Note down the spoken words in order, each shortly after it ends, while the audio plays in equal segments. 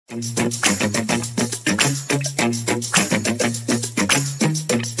Hey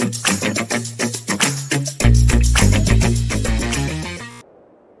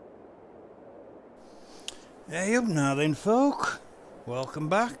up now then folk, welcome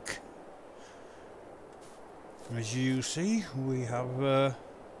back. As you see, we have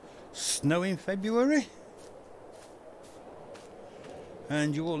snow in February,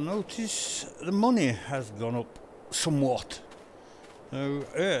 and you will notice the money has gone up somewhat. So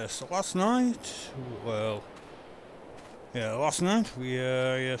yes, last night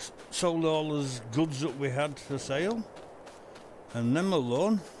we sold all those goods that we had for sale, and them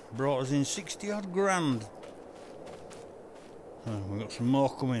alone brought us in 60 odd grand. We've got some more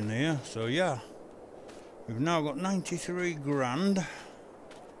coming here, so yeah, we've now got 93 grand,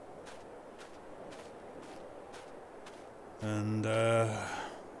 and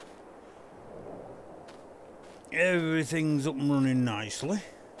everything's up and running nicely.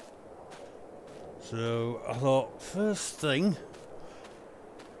 So I thought first thing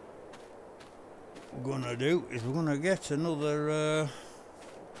we're gonna do is we're gonna get another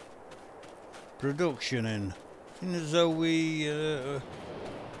production in. As though we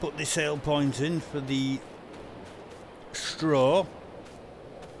put the sale point in for the straw,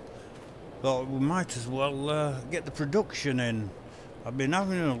 thought we might as well get the production in. I've been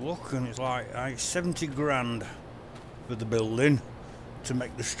having a look and it's like 70 grand for the building to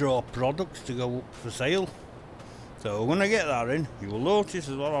make the straw products to go up for sale. So when I get that in, you will notice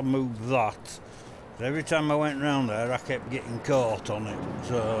as well I moved that. Every time I went round there I kept getting caught on it,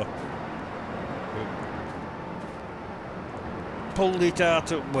 so pulled it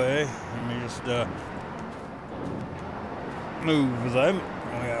out of the way and we just move them.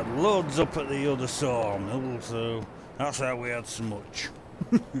 We had loads up at the other sawmill, so that's how we had so much.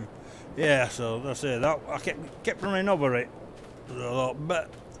 Yeah, so that's it. That I kept running over it. So I thought, but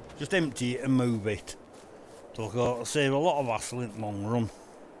just empty it and move it. So I thought it'll save a lot of hassle in the long run.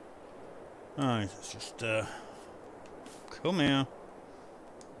 Right, let's just come here.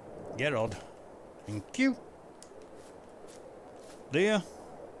 Get on. Thank you. There.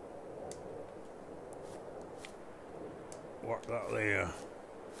 What that there?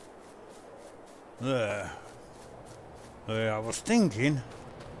 There. There. I was thinking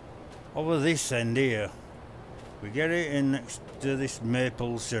over this end here. We get it in next to this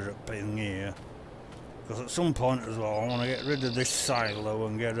maple syrup thing here. Because at some point as well I want to get rid of this silo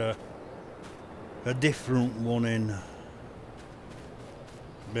and get a different one in.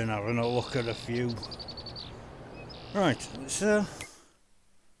 Been having a look at a few. Right, let's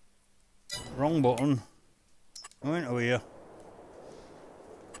wrong button. Go into here.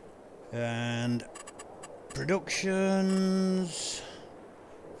 And productions,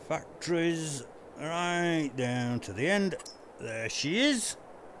 factories, right down to the end. There she is.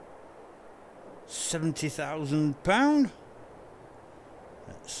 £70,000.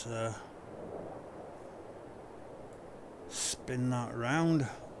 Let's spin that round.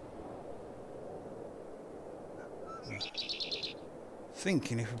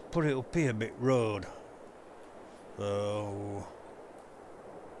 Thinking if we put it up here a bit road, so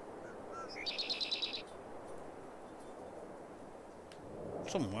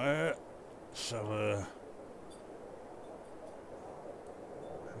somewhere, so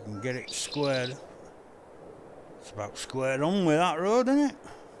we can get it squared. It's about squared on with that road, isn't it?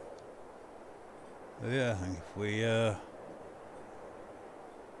 So yeah, I think if we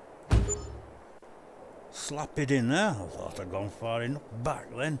slap it in there. I thought I'd gone far enough back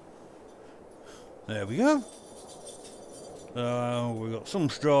then. There we go. We've got some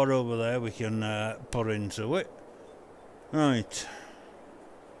straw over there we can put into it. Right.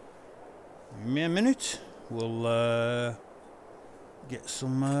 Give me a minute. We'll get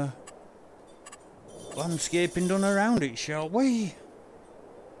some landscaping done around it, shall we?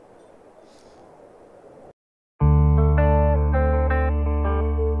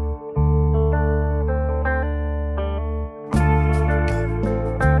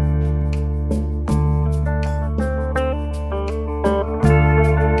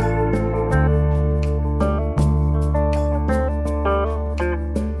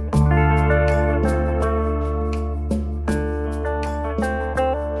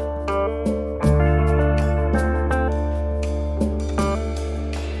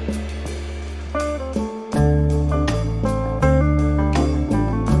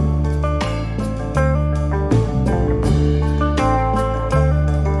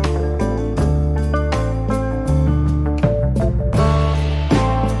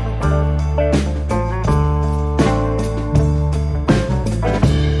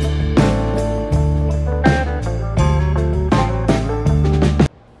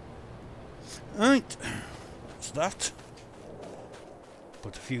 That's that.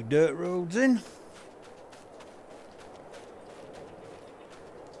 Put a few dirt roads in.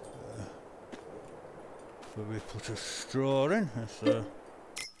 Where we put a straw in. Let's open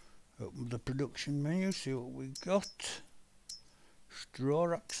the production menu, see what we got.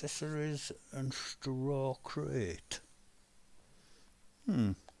 Straw accessories and straw crate.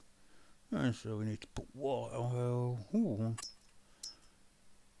 And so we need to put water.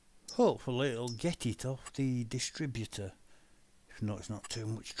 Hopefully it'll get it off the distributor. If not, it's not too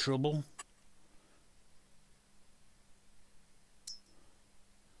much trouble.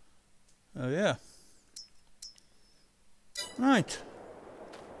 Oh yeah. Right.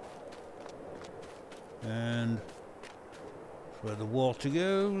 And that's where the water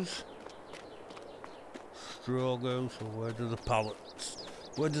goes. Straw goes, so where do the pallets?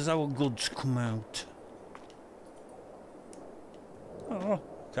 Where does our goods come out? Oh,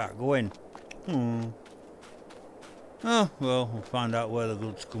 can't go in. Oh, well, we'll find out where the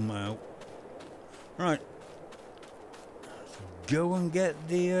goods come out. Right. So go and get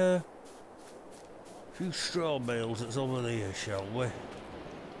the few straw bales that's over there, shall we?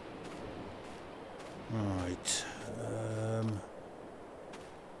 Right.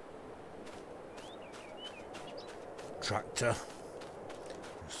 Tractor.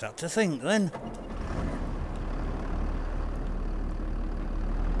 Start to think then.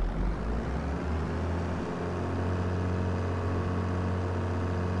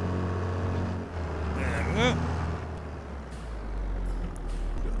 There we go.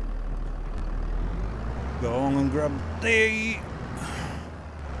 Go on and grab the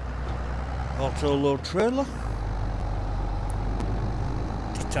auto load trailer.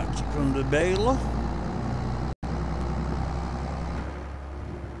 Detach it from the baler.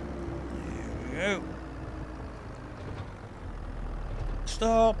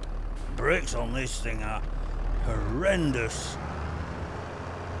 Stop! Brakes on this thing are horrendous.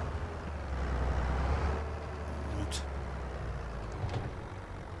 Right.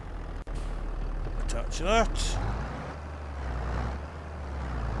 Attach that.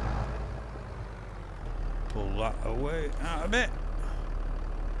 Pull that away out of it.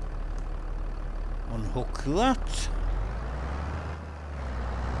 Unhook that.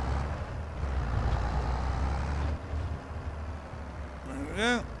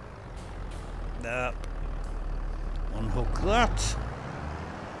 There. Unhook that.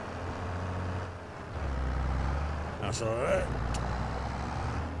 That's alright.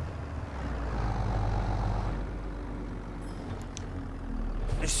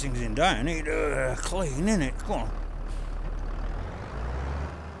 This thing's in dire need clean, innit? Come on.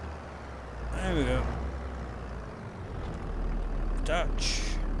 There we go. Attach.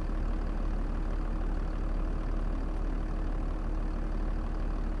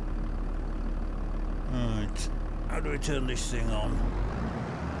 Right, how do we turn this thing on?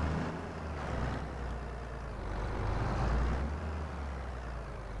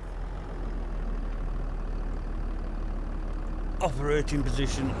 Operating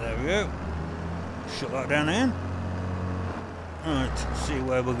position, there we go. Shut that down in. Right, see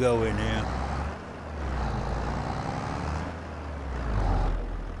where we're going here.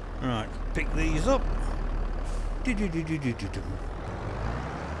 Right, pick these up. Get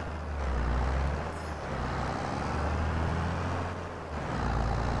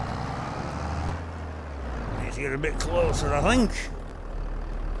a bit closer, I think,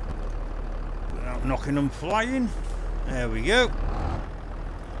 without knocking them flying. There we go.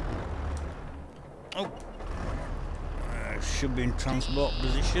 Oh, should be in transport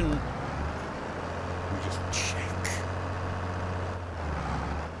position. Let me just check.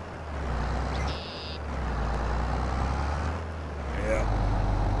 Yeah.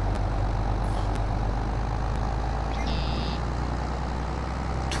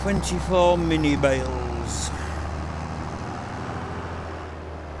 "24 mini bales."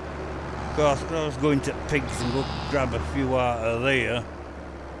 I was going to pigs and go grab a few out of there.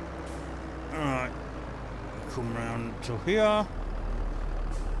 Alright, come round to here.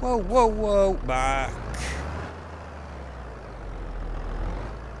 Whoa, whoa, whoa, back.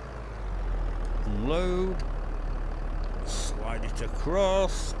 Unload. Slide it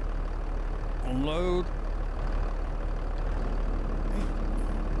across. Unload.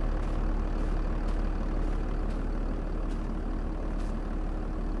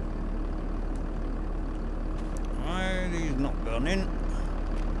 He's not gone in.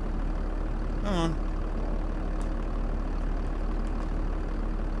 Come on.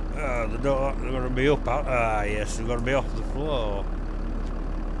 The door, they've got to be up. Yes, they've got to be off the floor.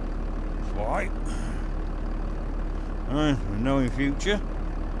 Swipe. Alright, we know in future.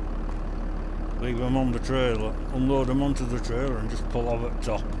 leave them on the trailer, unload them onto the trailer and just pull off at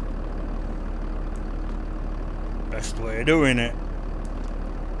top. Best way of doing it.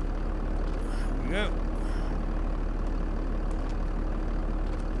 There we go.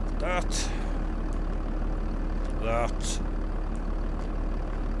 That.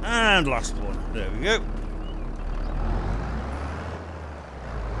 And last one. There we go.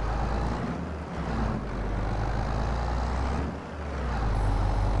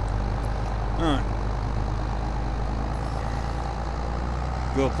 Alright.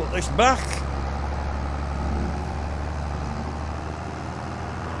 Go put this back.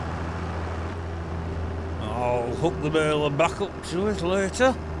 I'll hook the baler back up to it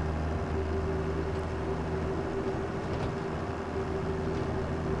later.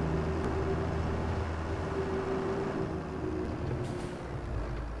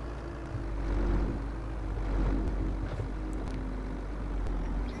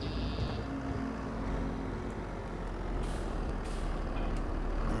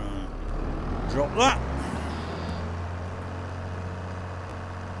 Drop that.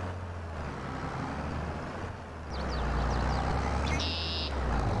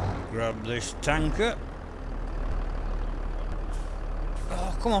 Grab this tanker.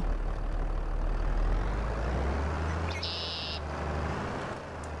 Oh, come on.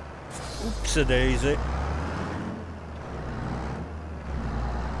 Oops-a-daisy.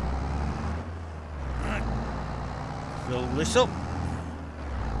 Right. Fill this up.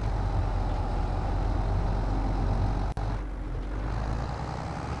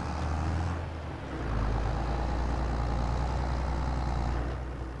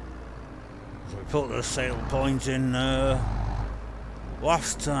 Put the sail point in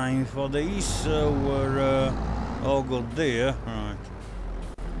last time for these, so we're all good there. Right,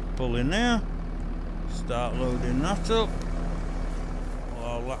 pull in there, start loading that up.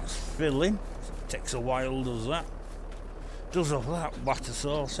 While that's filling, it takes a while, does that? Does all that batter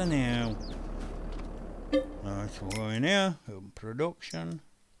sauce anyhow. Right, we're going here, open production,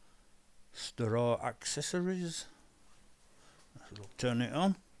 straw accessories. We'll turn it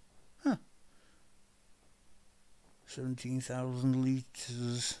on. 17,000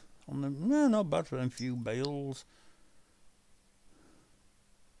 litres on them. No, not bad for them few bales.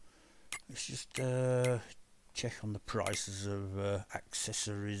 Let's just check on the prices of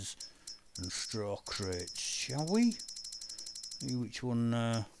accessories and straw crates, shall we? See which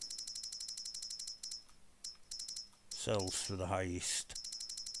one sells for the highest.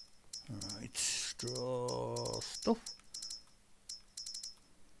 Right, straw stuff.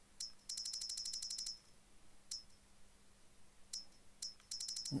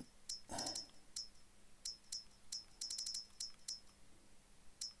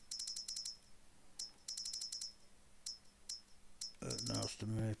 That's the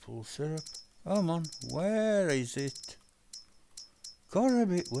maple syrup. Come on, where is it? Got a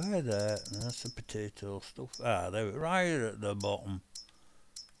bit where there. That's the potato stuff. Ah, they're right at the bottom.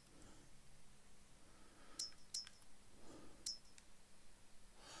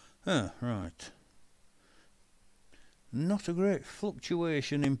 Ah, right. Not a great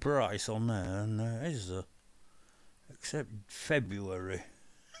fluctuation in price on there, and is there? Except February,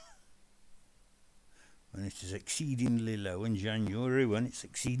 when it is exceedingly low, and January when it's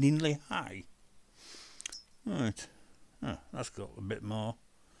exceedingly high. Right, that's got a bit more.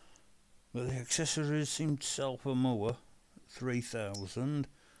 But the accessories seem to sell for more, 3,000.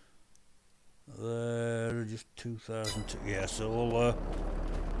 They're just 2,000. Yeah, so we'll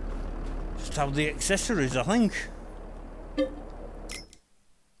just have the accessories, I think.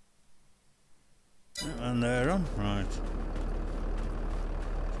 And they're on, right.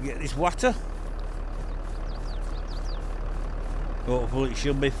 Get this water. Hopefully it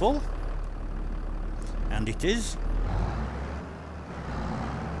should be full. And it is.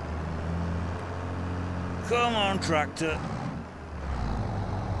 Come on, tractor.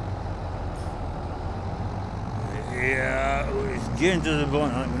 Yeah, it's getting to the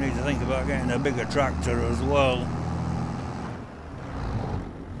point I think we need to think about getting a bigger tractor as well.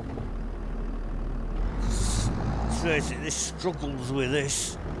 Let's face it, this struggles with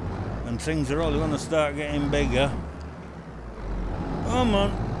this, and things are only going to start getting bigger. Come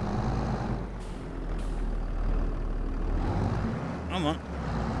on. Come on.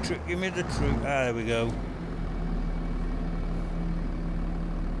 Give me the truth. Ah, there we go.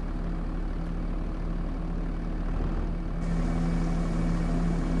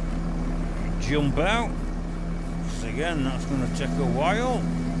 Jump out. So again, that's going to take a while.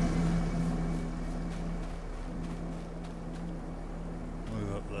 We've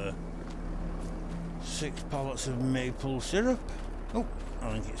got the 6 pallets of maple syrup. Oh,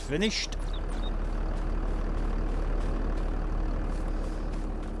 I think it's finished.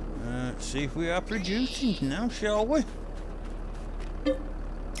 Let's see if we are producing now, shall we?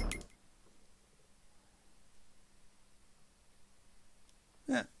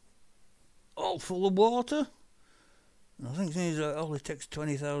 Yeah, all full of water. I think it only takes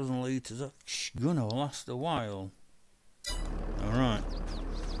 20,000 litres. That's gonna last a while. Alright.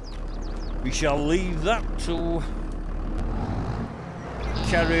 We shall leave that to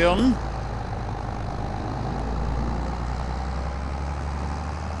carry on.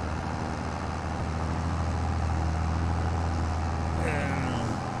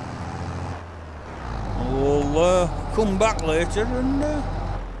 We'll come back later and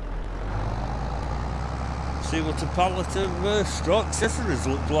see what a pallet of straw accessories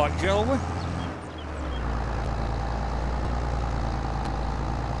look like, shall we?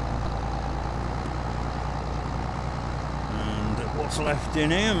 And what's left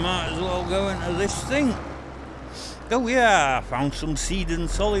in here might as well go into this thing. Oh yeah, I found some seed and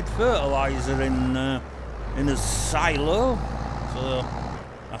solid fertiliser in a silo, so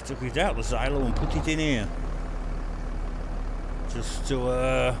I took it out of the silo and put it in here, just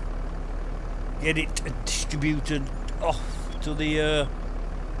to get it distributed off to the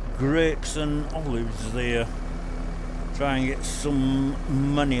grapes and olives there. Try and get some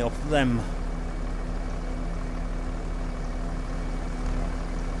money off them.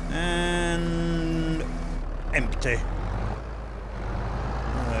 And empty.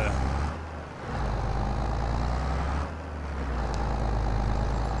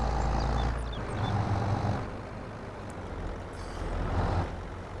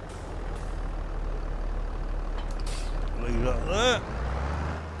 Leave that there.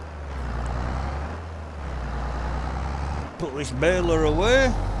 Put this baler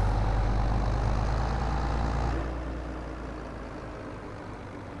away.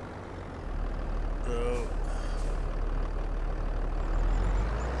 So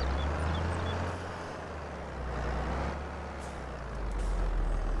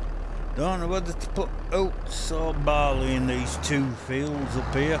don't know whether to put oats or barley in these two fields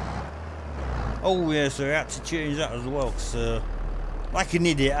up here. Oh yeah, so I had to change that as well, because like an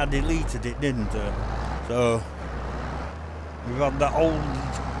idiot I deleted it, didn't I? So we've had that old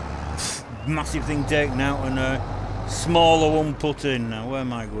massive thing taken out and a smaller one put in. Now where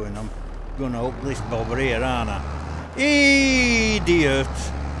am I going? I'm going to up this bobber here, aren't I? Idiot!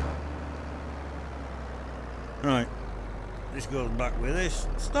 Right, this goes back with this.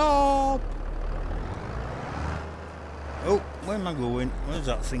 Stop! Oh, where am I going? Where's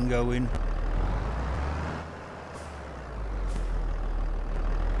that thing going?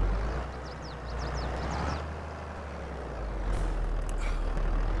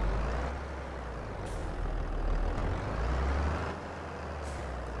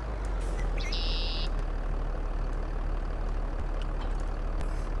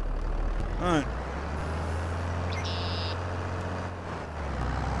 Right.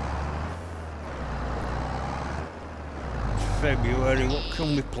 It's February, what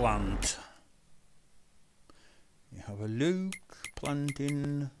can we plant? You have a Luke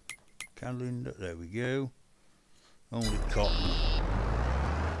planting calendar, there we go. Only cotton.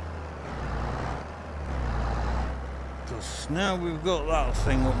 Because now we've got that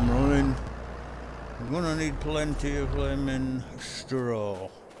thing up and running, we're gonna need plenty of lemon straw.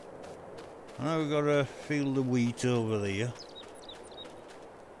 I know we've got a field of wheat over there,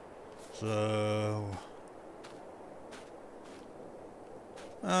 so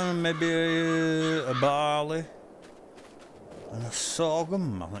maybe a barley and a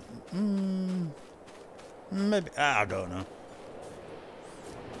sorghum, I think. Maybe, I don't know.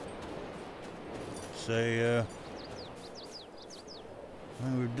 Say,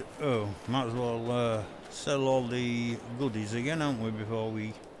 might as well sell all the goodies again, haven't we, before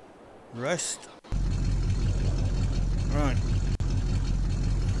we rest. Right.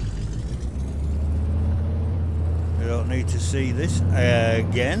 You don't need to see this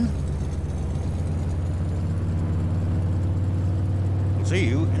again. I'll see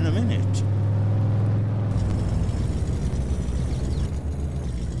you in a minute.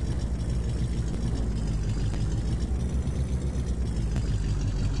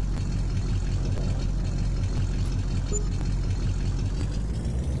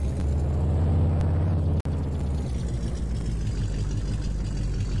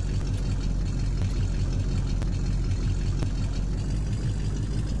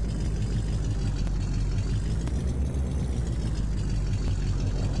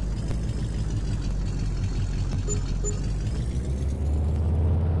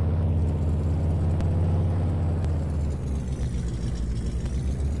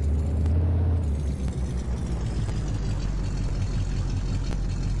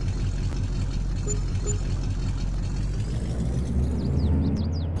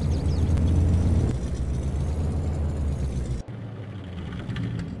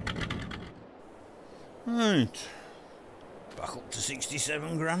 Right. Back up to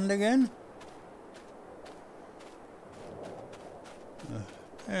 67 grand again.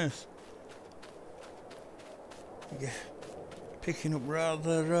 Yes. Yeah. Picking up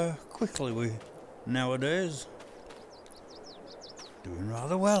rather quickly nowadays. Doing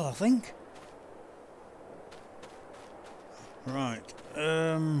rather well, I think. Right.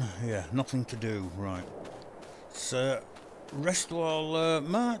 Yeah, nothing to do. Right. So, rest while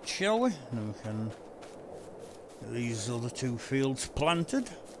march, shall we? Then we can get these other two fields planted.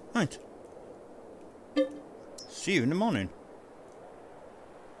 Right. See you in the morning.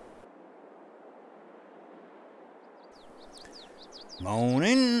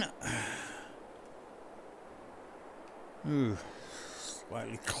 Morning. Ooh,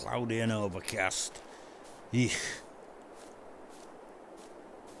 slightly cloudy and overcast. Eek.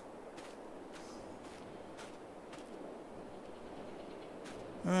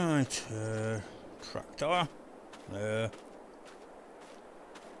 Right, tractor. There.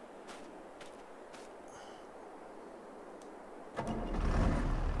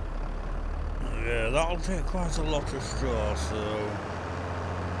 Yeah, that'll take quite a lot of straw, so...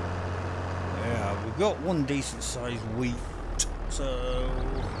 Yeah, we've got one decent sized wheat, so...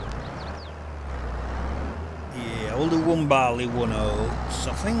 Yeah, we'll do one barley, one oats,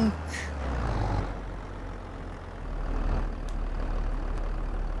 I think.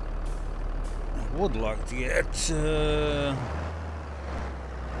 I would like to get a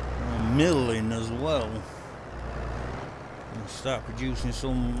mill in as well. And start producing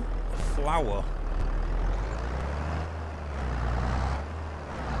some flour.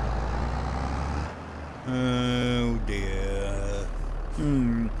 Oh dear.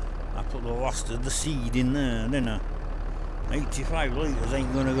 I put the last of the seed in there, didn't I? 85 litres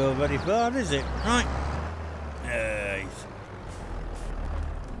ain't gonna go very far, is it? Right.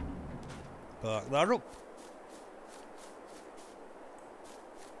 Park that up.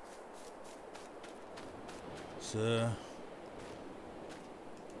 So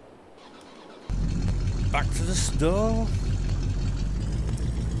back to the store.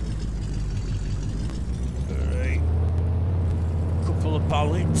 Right. Couple of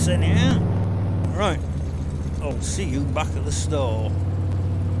pallets in here. Right. I'll see you back at the store.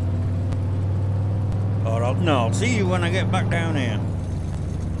 Or I'll see you when I get back down here.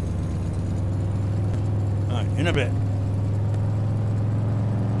 Right, in a bit.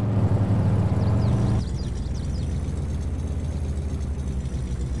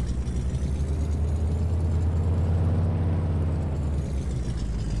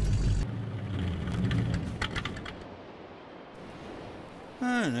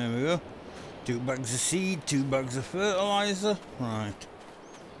 And there we go. 2 bags of seed, 2 bags of fertilizer. Right.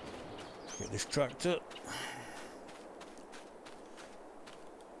 Get this tractor.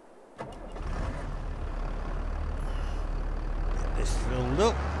 Get this filled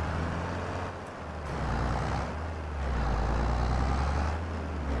up.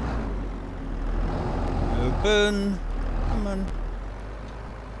 Open. Come on.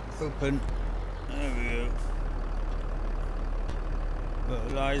 Open. There we go.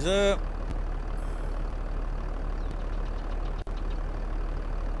 Fertilizer.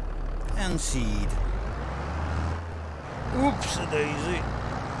 And seed. Oops, a daisy.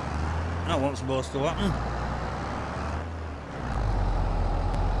 That wasn't supposed to happen.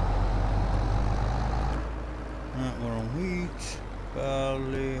 Right, we're on wheat,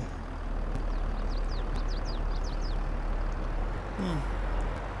 barley.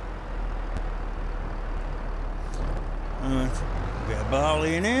 Right, bit of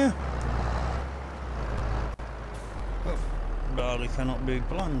barley in here. Oh, barley cannot be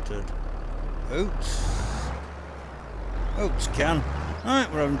planted. Oats. Oats can.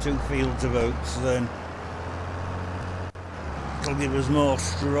 Right, we're having 2 fields of oats then. It'll give us more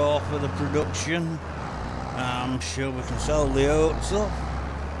straw for the production. I'm sure we can sell the oats off.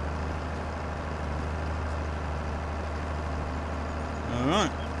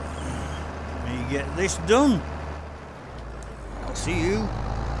 Alright. Let me get this done. I'll see you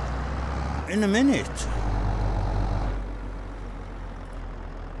in a minute.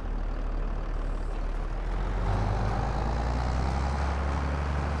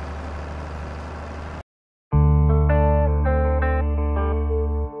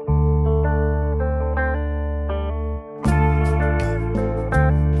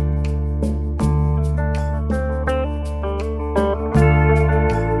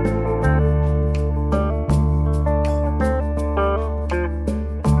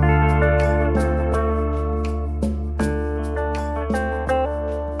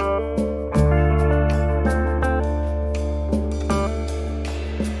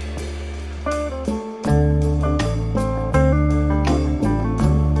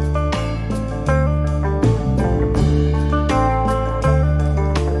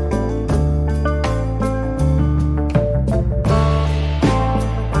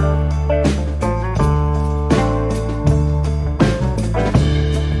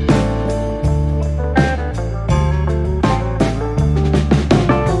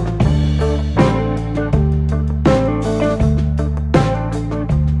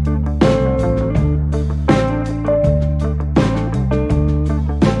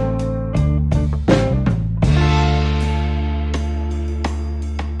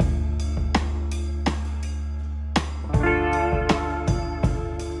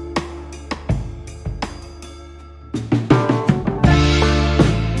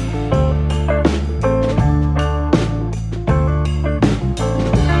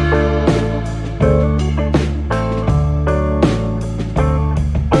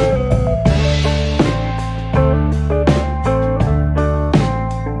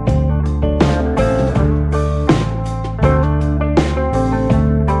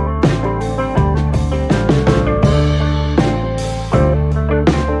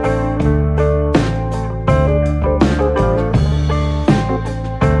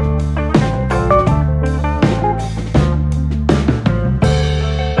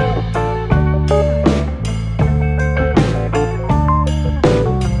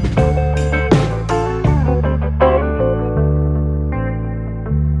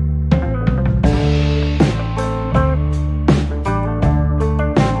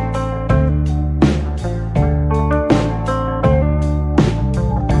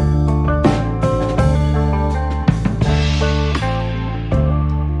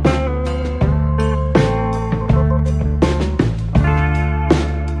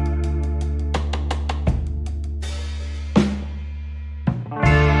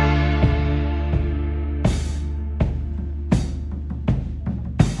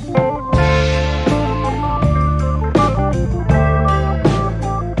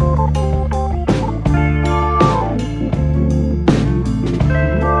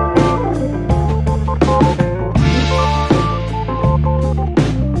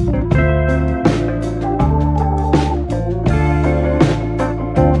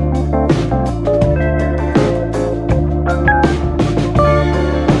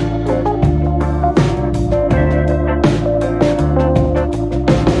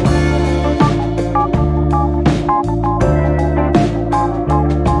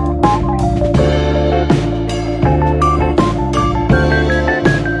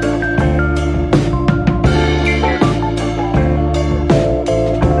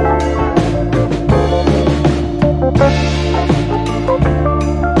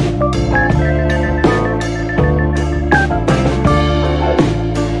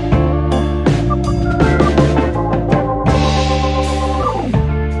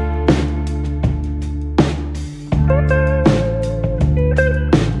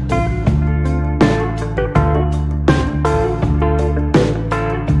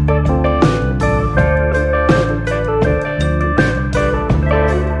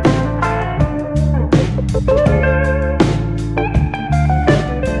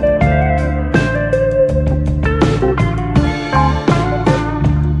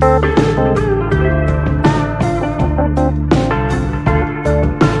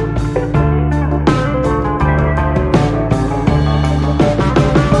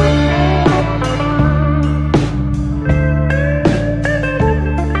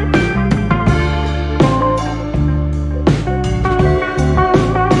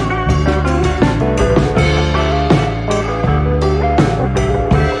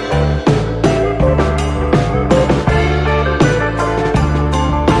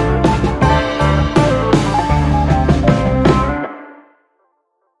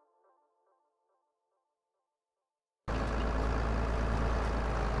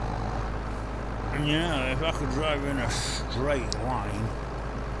 drive in a straight line,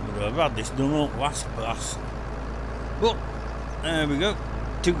 would have had this done up last pass. But there we go,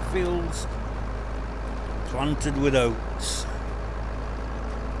 2 fields planted with oats,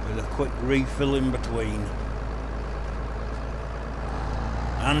 with a quick refill in between,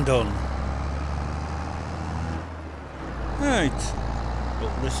 and done. Right,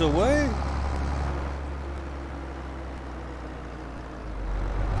 put this away.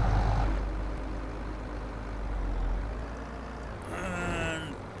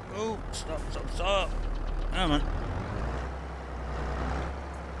 And oh, stop. Come on.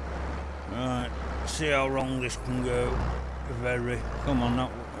 Right, see how wrong this can go. Very. Come on now.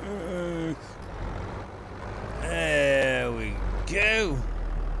 There we go.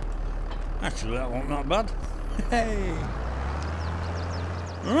 Actually, that wasn't that bad. Hey.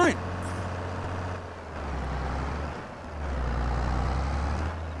 Right.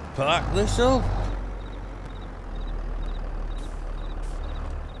 Park this up.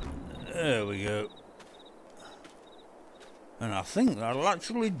 There we go. And I think that'll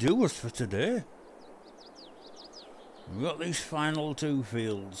actually do us for today. We've got these final 2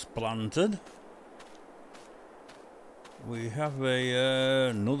 fields planted. We have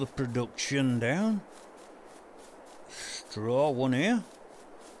another production down. Straw one here.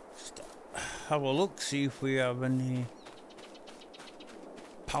 Just have a look, see if we have any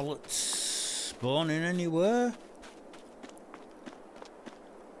pallets spawning anywhere.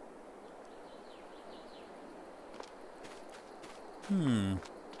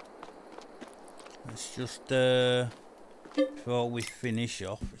 Let's just before we finish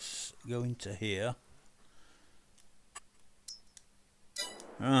off, let's go into here.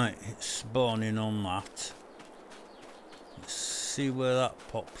 Right, it's spawning on that. Let's see where that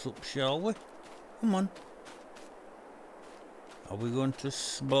pops up, shall we? Come on. Are we going to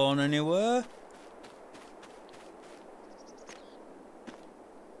spawn anywhere?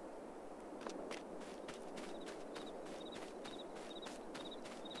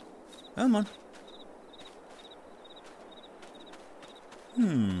 Come on.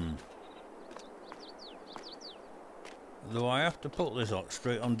 Do I have to put this up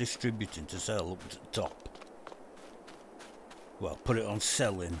straight on distributing to sell up to the top? Well, put it on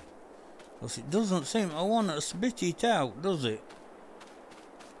selling. Because it doesn't seem to want to spit it out, does it?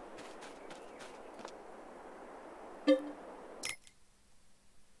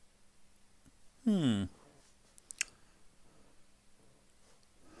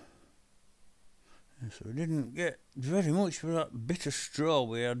 So we didn't get very much for that bit of straw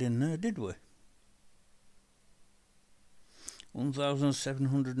we had in there, did we?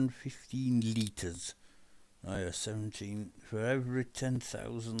 1,715 litres. Oh yeah, 17. For every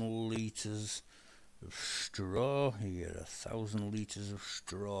 10,000 litres of straw, you get 1,000 litres of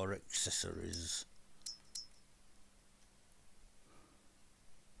straw accessories.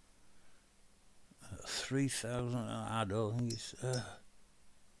 Uh, 3,000, I don't think it's...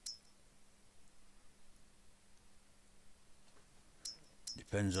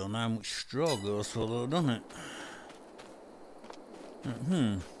 depends on how much straw goes for though, doesn't it?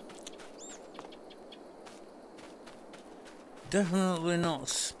 Definitely not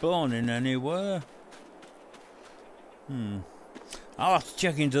spawning anywhere. I'll have to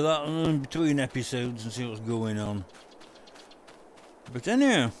check into that in between episodes and see what's going on. But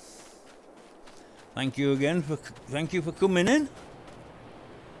anyhow, thank you for coming in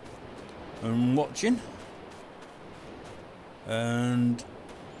and watching. And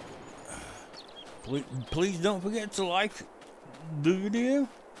please don't forget to like the video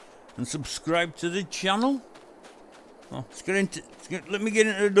and subscribe to the channel. Oh, let me get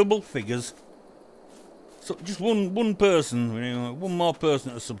into double figures. So just one person, one more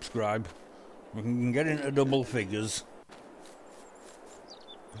person to subscribe. We can get into double figures.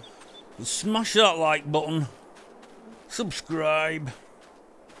 Smash that like button. Subscribe.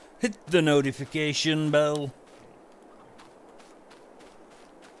 Hit the notification bell.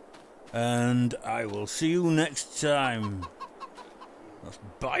 And I will see you next time.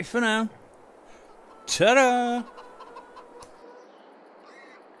 Bye for now. Ta-da!